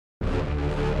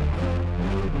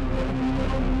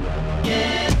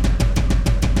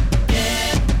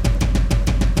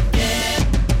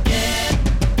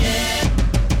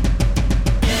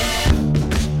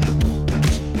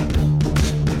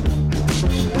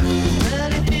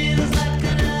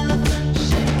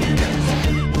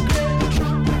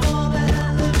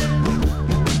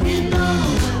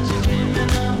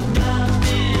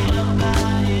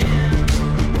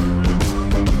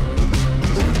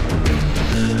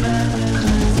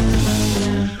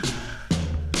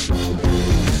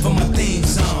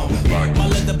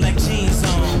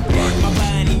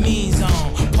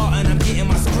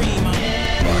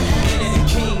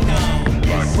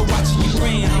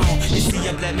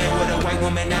there with a white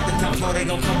woman at the top floor, they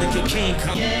gon' come to your king.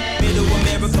 Come. Middle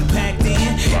America packed in,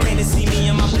 came to see me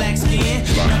in my black skin.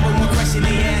 Number one question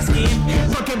they asking,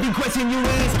 what can be question you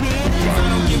asking? If I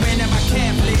don't get ran at my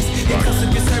Catholics, they call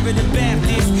some conservative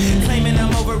Baptists, claiming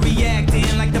I'm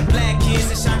overreacting like the black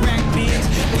kids in Chirac, bitch.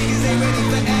 Niggas ain't ready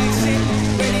for action,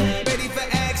 ready for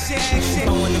action.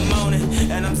 Oh, in the morning,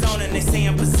 and I'm zoning, they say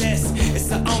I'm possessed. It's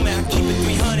the omen, I keep it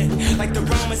 300, like the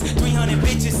Romans, 300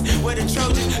 bitches, where the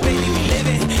Trojans, baby, we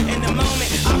living in the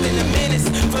moment. I've been a menace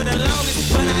for the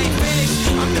longest, but I ain't finished.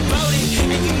 I'm devoted,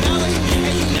 and you know it,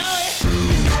 and you know it.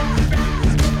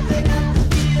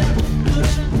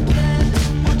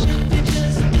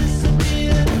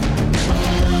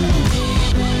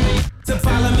 To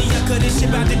follow me up, 'cause this shit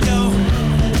about to go.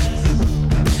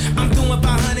 I'm doing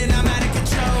 500, I'm out of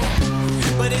control,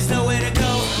 but there's nowhere to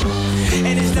go,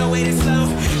 and there's no way to slow.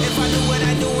 If I knew what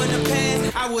I knew in the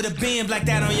past, I would've been blacked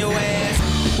out on your ass.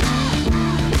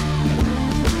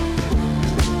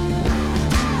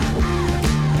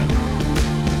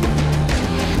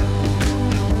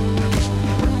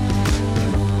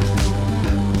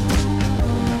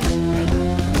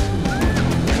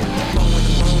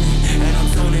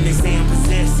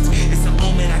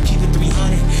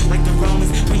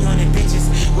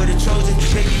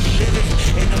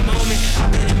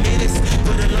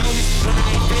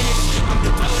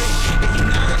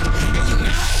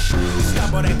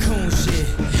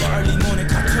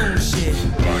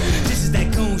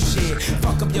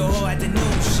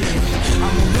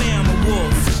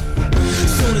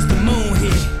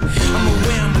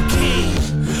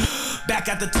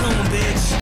 Got the tune